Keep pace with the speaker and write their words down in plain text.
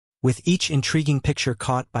With each intriguing picture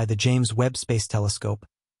caught by the James Webb Space Telescope,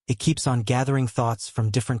 it keeps on gathering thoughts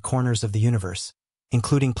from different corners of the universe,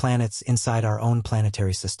 including planets inside our own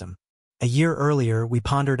planetary system. A year earlier, we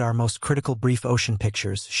pondered our most critical brief ocean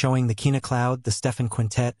pictures, showing the Kina Cloud, the Stefan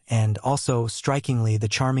Quintet, and also, strikingly, the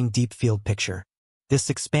charming Deep Field picture.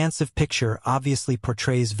 This expansive picture obviously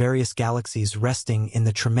portrays various galaxies resting in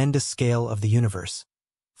the tremendous scale of the universe,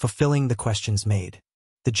 fulfilling the questions made.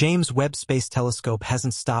 The James Webb Space Telescope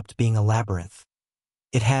hasn't stopped being a labyrinth.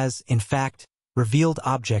 It has, in fact, revealed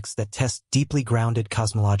objects that test deeply grounded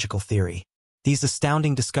cosmological theory. These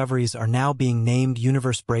astounding discoveries are now being named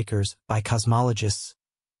universe breakers by cosmologists,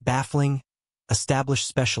 baffling established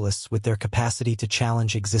specialists with their capacity to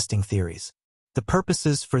challenge existing theories. The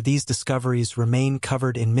purposes for these discoveries remain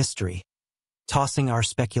covered in mystery, tossing our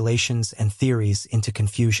speculations and theories into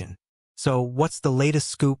confusion. So, what's the latest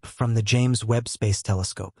scoop from the James Webb Space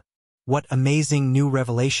Telescope? What amazing new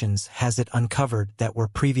revelations has it uncovered that were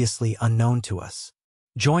previously unknown to us?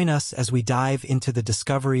 Join us as we dive into the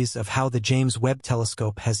discoveries of how the James Webb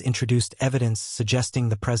Telescope has introduced evidence suggesting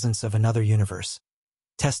the presence of another universe,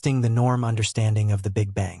 testing the norm understanding of the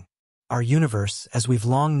Big Bang. Our universe, as we've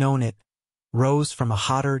long known it, rose from a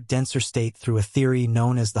hotter, denser state through a theory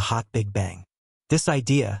known as the Hot Big Bang. This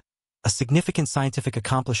idea, a significant scientific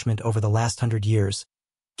accomplishment over the last 100 years,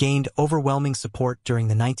 gained overwhelming support during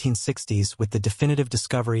the 1960s with the definitive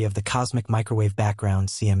discovery of the cosmic microwave background,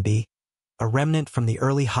 CMB, a remnant from the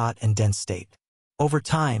early hot and dense state. Over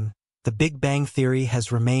time, the Big Bang theory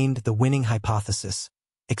has remained the winning hypothesis,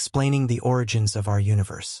 explaining the origins of our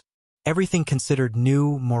universe. Everything considered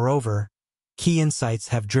new, moreover, key insights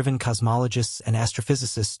have driven cosmologists and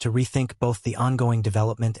astrophysicists to rethink both the ongoing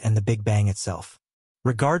development and the Big Bang itself.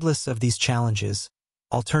 Regardless of these challenges,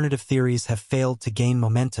 alternative theories have failed to gain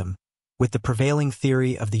momentum, with the prevailing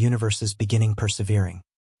theory of the universe's beginning persevering.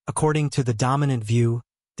 According to the dominant view,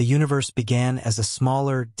 the universe began as a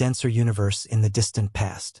smaller, denser universe in the distant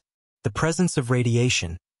past. The presence of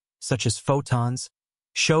radiation, such as photons,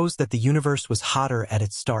 shows that the universe was hotter at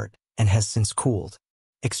its start and has since cooled.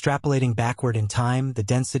 Extrapolating backward in time, the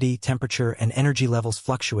density, temperature, and energy levels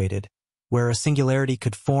fluctuated, where a singularity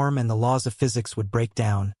could form and the laws of physics would break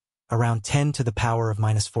down, around 10 to the power of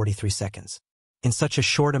minus 43 seconds. In such a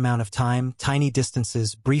short amount of time, tiny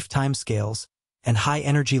distances, brief timescales, and high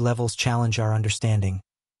energy levels challenge our understanding,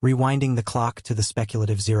 rewinding the clock to the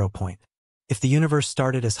speculative 0 point. If the universe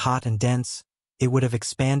started as hot and dense, it would have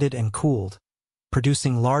expanded and cooled,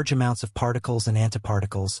 producing large amounts of particles and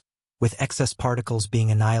antiparticles, with excess particles being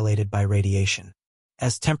annihilated by radiation.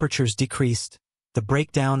 As temperatures decreased, the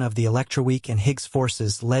breakdown of the electroweak and Higgs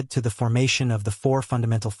forces led to the formation of the four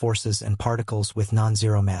fundamental forces and particles with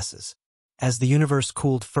non-zero masses. As the universe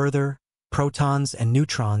cooled further, protons and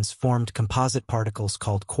neutrons formed composite particles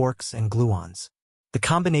called quarks and gluons. The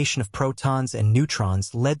combination of protons and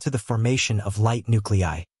neutrons led to the formation of light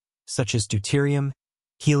nuclei, such as deuterium,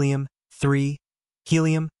 helium-3,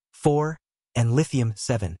 helium-4, and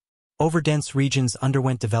lithium-7. Overdense regions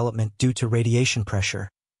underwent development due to radiation pressure,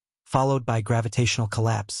 followed by gravitational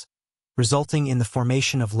collapse, resulting in the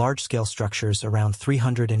formation of large-scale structures around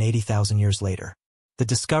 380,000 years later. The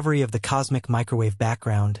discovery of the cosmic microwave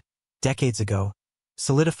background, decades ago,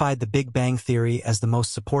 solidified the Big Bang theory as the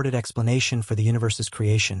most supported explanation for the universe's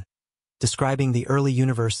creation, describing the early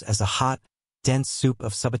universe as a hot, dense soup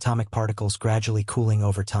of subatomic particles gradually cooling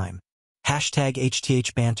over time.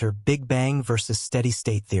 #HTH banter Big Bang versus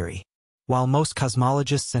steady-state theory. While most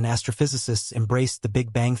cosmologists and astrophysicists embraced the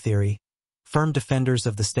Big Bang theory, firm defenders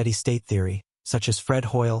of the steady-state theory, such as Fred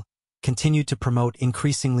Hoyle, continued to promote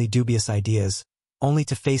increasingly dubious ideas, only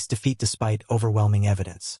to face defeat despite overwhelming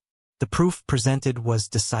evidence. The proof presented was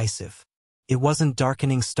decisive. It wasn't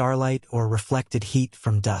darkening starlight or reflected heat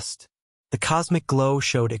from dust. The cosmic glow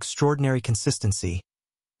showed extraordinary consistency,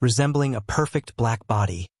 resembling a perfect black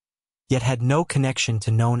body, yet had no connection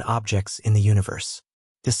to known objects in the universe.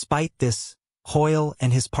 Despite this, Hoyle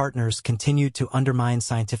and his partners continued to undermine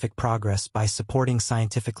scientific progress by supporting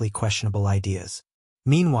scientifically questionable ideas.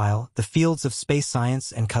 Meanwhile, the fields of space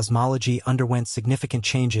science and cosmology underwent significant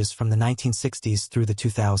changes from the 1960s through the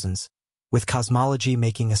 2000s, with cosmology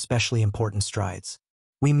making especially important strides.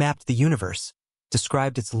 We mapped the universe,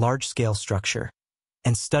 described its large-scale structure,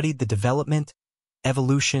 and studied the development,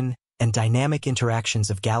 evolution, and dynamic interactions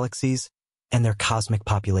of galaxies and their cosmic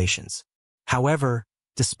populations. However,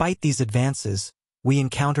 despite these advances, we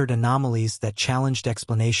encountered anomalies that challenged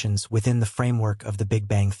explanations within the framework of the Big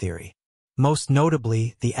Bang theory. Most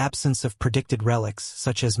notably, the absence of predicted relics,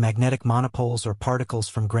 such as magnetic monopoles or particles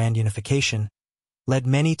from grand unification, led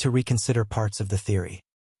many to reconsider parts of the theory.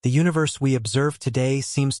 The universe we observe today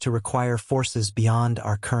seems to require forces beyond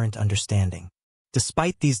our current understanding.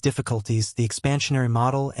 Despite these difficulties, the expansionary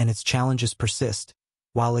model and its challenges persist,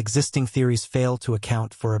 while existing theories fail to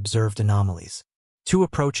account for observed anomalies. Two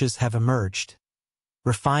approaches have emerged: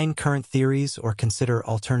 refine current theories or consider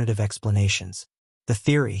alternative explanations. The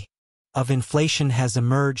theory of inflation has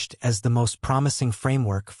emerged as the most promising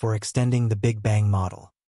framework for extending the Big Bang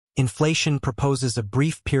model. Inflation proposes a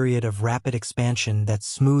brief period of rapid expansion that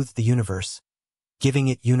smoothed the universe, giving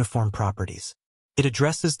it uniform properties. It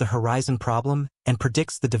addresses the horizon problem and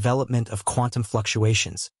predicts the development of quantum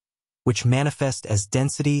fluctuations, which manifest as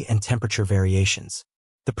density and temperature variations.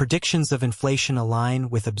 The predictions of inflation align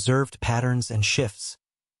with observed patterns and shifts,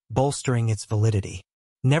 bolstering its validity.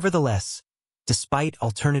 Nevertheless, despite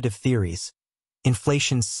alternative theories,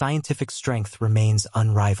 inflation's scientific strength remains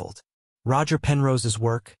unrivaled. Roger Penrose's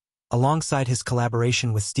work, alongside his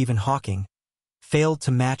collaboration with Stephen Hawking, failed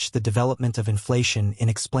to match the development of inflation in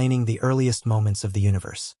explaining the earliest moments of the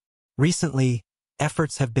universe. Recently,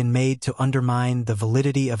 efforts have been made to undermine the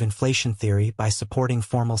validity of inflation theory by supporting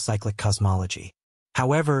formal cyclic cosmology.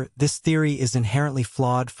 However, this theory is inherently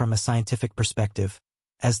flawed from a scientific perspective,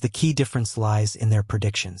 as the key difference lies in their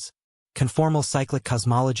predictions. Conformal cyclic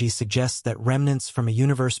cosmology suggests that remnants from a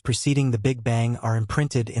universe preceding the Big Bang are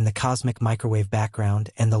imprinted in the cosmic microwave background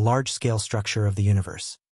and the large-scale structure of the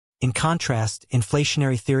universe. In contrast,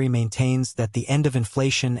 inflationary theory maintains that the end of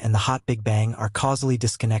inflation and the hot Big Bang are causally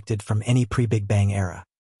disconnected from any pre-Big Bang era.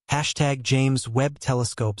 #James Webb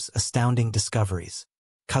Telescope's astounding discoveries.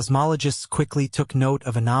 Cosmologists quickly took note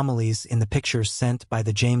of anomalies in the pictures sent by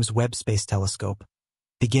the James Webb Space Telescope,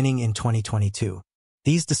 beginning in 2022.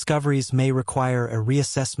 These discoveries may require a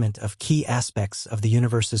reassessment of key aspects of the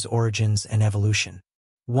universe's origins and evolution.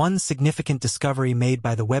 One significant discovery made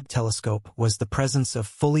by the Webb telescope was the presence of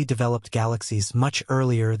fully developed galaxies much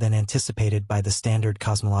earlier than anticipated by the standard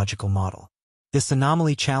cosmological model. This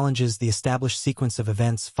anomaly challenges the established sequence of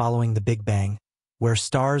events following the Big Bang, where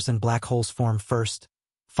stars and black holes form first,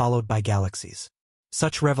 followed by galaxies.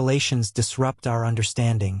 Such revelations disrupt our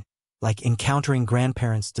understanding, like encountering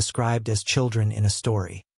grandparents described as children in a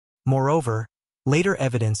story. Moreover, later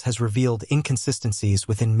evidence has revealed inconsistencies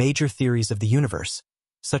within major theories of the universe,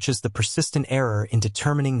 such as the persistent error in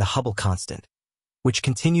determining the Hubble constant, which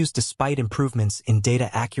continues despite improvements in data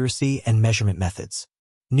accuracy and measurement methods.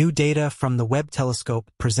 New data from the Webb telescope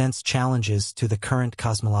presents challenges to the current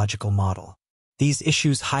cosmological model. These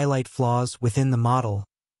issues highlight flaws within the model,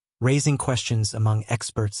 raising questions among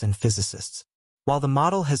experts and physicists. While the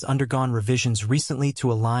model has undergone revisions recently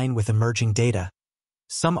to align with emerging data,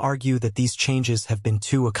 some argue that these changes have been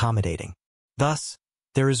too accommodating. Thus,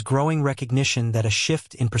 there is growing recognition that a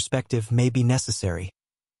shift in perspective may be necessary,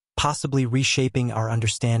 possibly reshaping our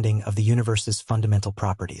understanding of the universe's fundamental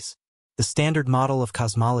properties. The standard model of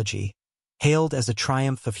cosmology, hailed as a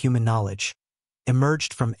triumph of human knowledge,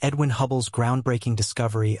 emerged from Edwin Hubble's groundbreaking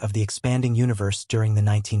discovery of the expanding universe during the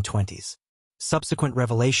 1920s. Subsequent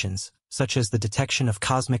revelations, such as the detection of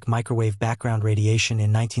cosmic microwave background radiation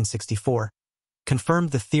in 1964,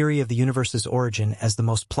 confirmed the theory of the universe's origin as the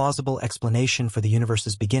most plausible explanation for the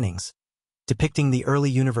universe's beginnings, depicting the early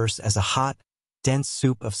universe as a hot, dense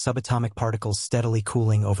soup of subatomic particles steadily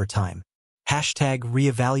cooling over time.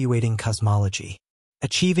 #reevaluating cosmology.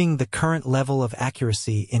 Achieving the current level of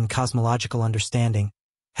accuracy in cosmological understanding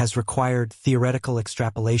has required theoretical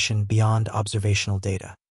extrapolation beyond observational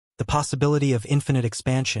data. The possibility of infinite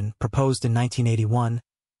expansion, proposed in 1981,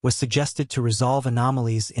 was suggested to resolve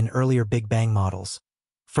anomalies in earlier Big Bang models,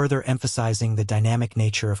 further emphasizing the dynamic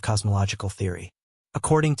nature of cosmological theory.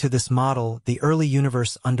 According to this model, the early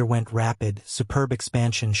universe underwent rapid, superb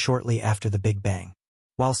expansion shortly after the Big Bang.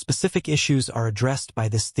 While specific issues are addressed by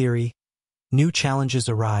this theory, new challenges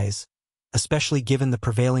arise, especially given the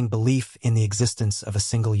prevailing belief in the existence of a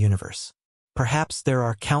single universe. Perhaps there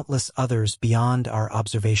are countless others beyond our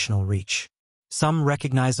observational reach. Some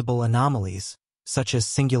recognizable anomalies, such as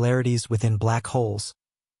singularities within black holes,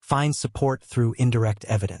 find support through indirect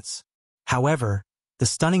evidence. However, the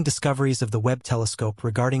stunning discoveries of the Webb telescope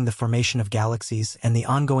regarding the formation of galaxies and the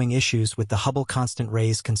ongoing issues with the Hubble constant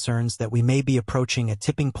raise concerns that we may be approaching a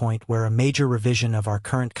tipping point where a major revision of our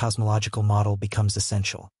current cosmological model becomes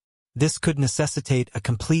essential. This could necessitate a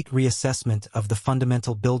complete reassessment of the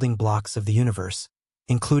fundamental building blocks of the universe,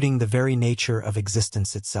 including the very nature of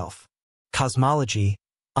existence itself. Cosmology,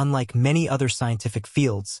 unlike many other scientific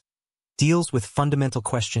fields, deals with fundamental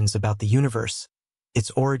questions about the universe, its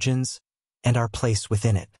origins, and our place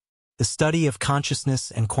within it. The study of consciousness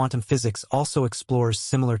and quantum physics also explores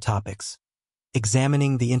similar topics,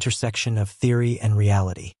 examining the intersection of theory and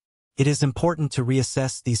reality. It is important to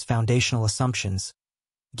reassess these foundational assumptions,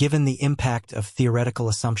 given the impact of theoretical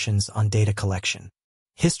assumptions on data collection.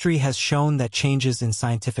 History has shown that changes in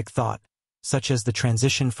scientific thought, such as the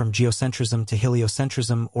transition from geocentrism to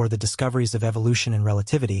heliocentrism or the discoveries of evolution and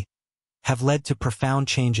relativity, have led to profound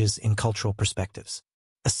changes in cultural perspectives.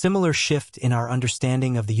 A similar shift in our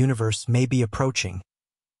understanding of the universe may be approaching,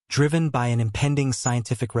 driven by an impending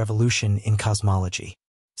scientific revolution in cosmology.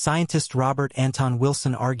 Scientist Robert Anton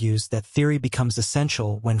Wilson argues that theory becomes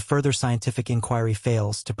essential when further scientific inquiry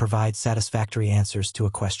fails to provide satisfactory answers to a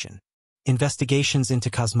question. Investigations into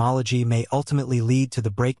cosmology may ultimately lead to the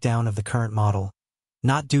breakdown of the current model,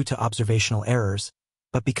 not due to observational errors,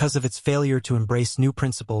 but because of its failure to embrace new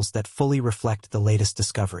principles that fully reflect the latest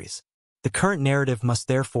discoveries. The current narrative must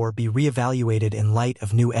therefore be reevaluated in light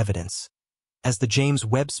of new evidence, as the James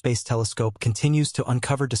Webb Space Telescope continues to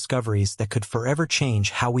uncover discoveries that could forever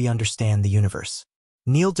change how we understand the universe.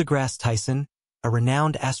 Neil deGrasse Tyson, a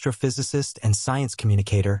renowned astrophysicist and science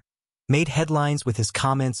communicator, made headlines with his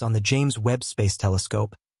comments on the James Webb Space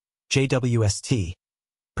Telescope, JWST,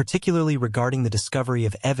 particularly regarding the discovery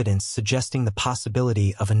of evidence suggesting the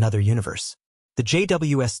possibility of another universe. The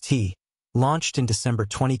JWST, launched in December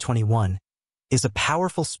 2021, is a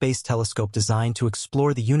powerful space telescope designed to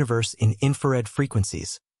explore the universe in infrared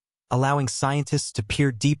frequencies, allowing scientists to peer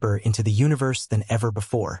deeper into the universe than ever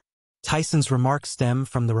before. Tyson's remarks stem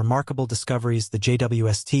from the remarkable discoveries the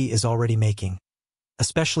JWST is already making,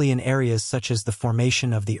 especially in areas such as the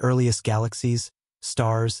formation of the earliest galaxies,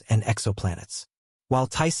 stars, and exoplanets. While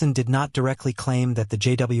Tyson did not directly claim that the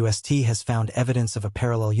JWST has found evidence of a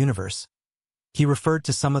parallel universe, he referred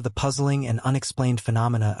to some of the puzzling and unexplained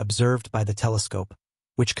phenomena observed by the telescope,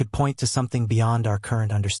 which could point to something beyond our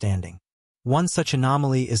current understanding. One such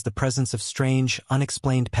anomaly is the presence of strange,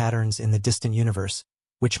 unexplained patterns in the distant universe,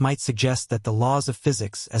 which might suggest that the laws of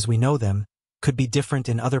physics, as we know them, could be different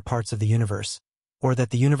in other parts of the universe, or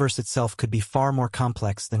that the universe itself could be far more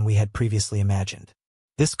complex than we had previously imagined.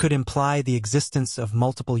 This could imply the existence of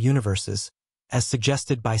multiple universes, as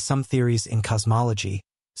suggested by some theories in cosmology,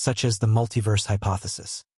 such as the multiverse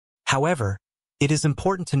hypothesis. However, it is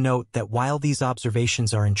important to note that while these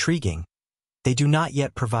observations are intriguing, they do not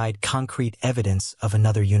yet provide concrete evidence of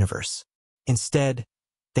another universe. Instead,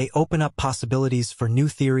 they open up possibilities for new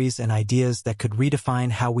theories and ideas that could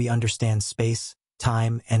redefine how we understand space,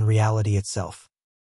 time, and reality itself.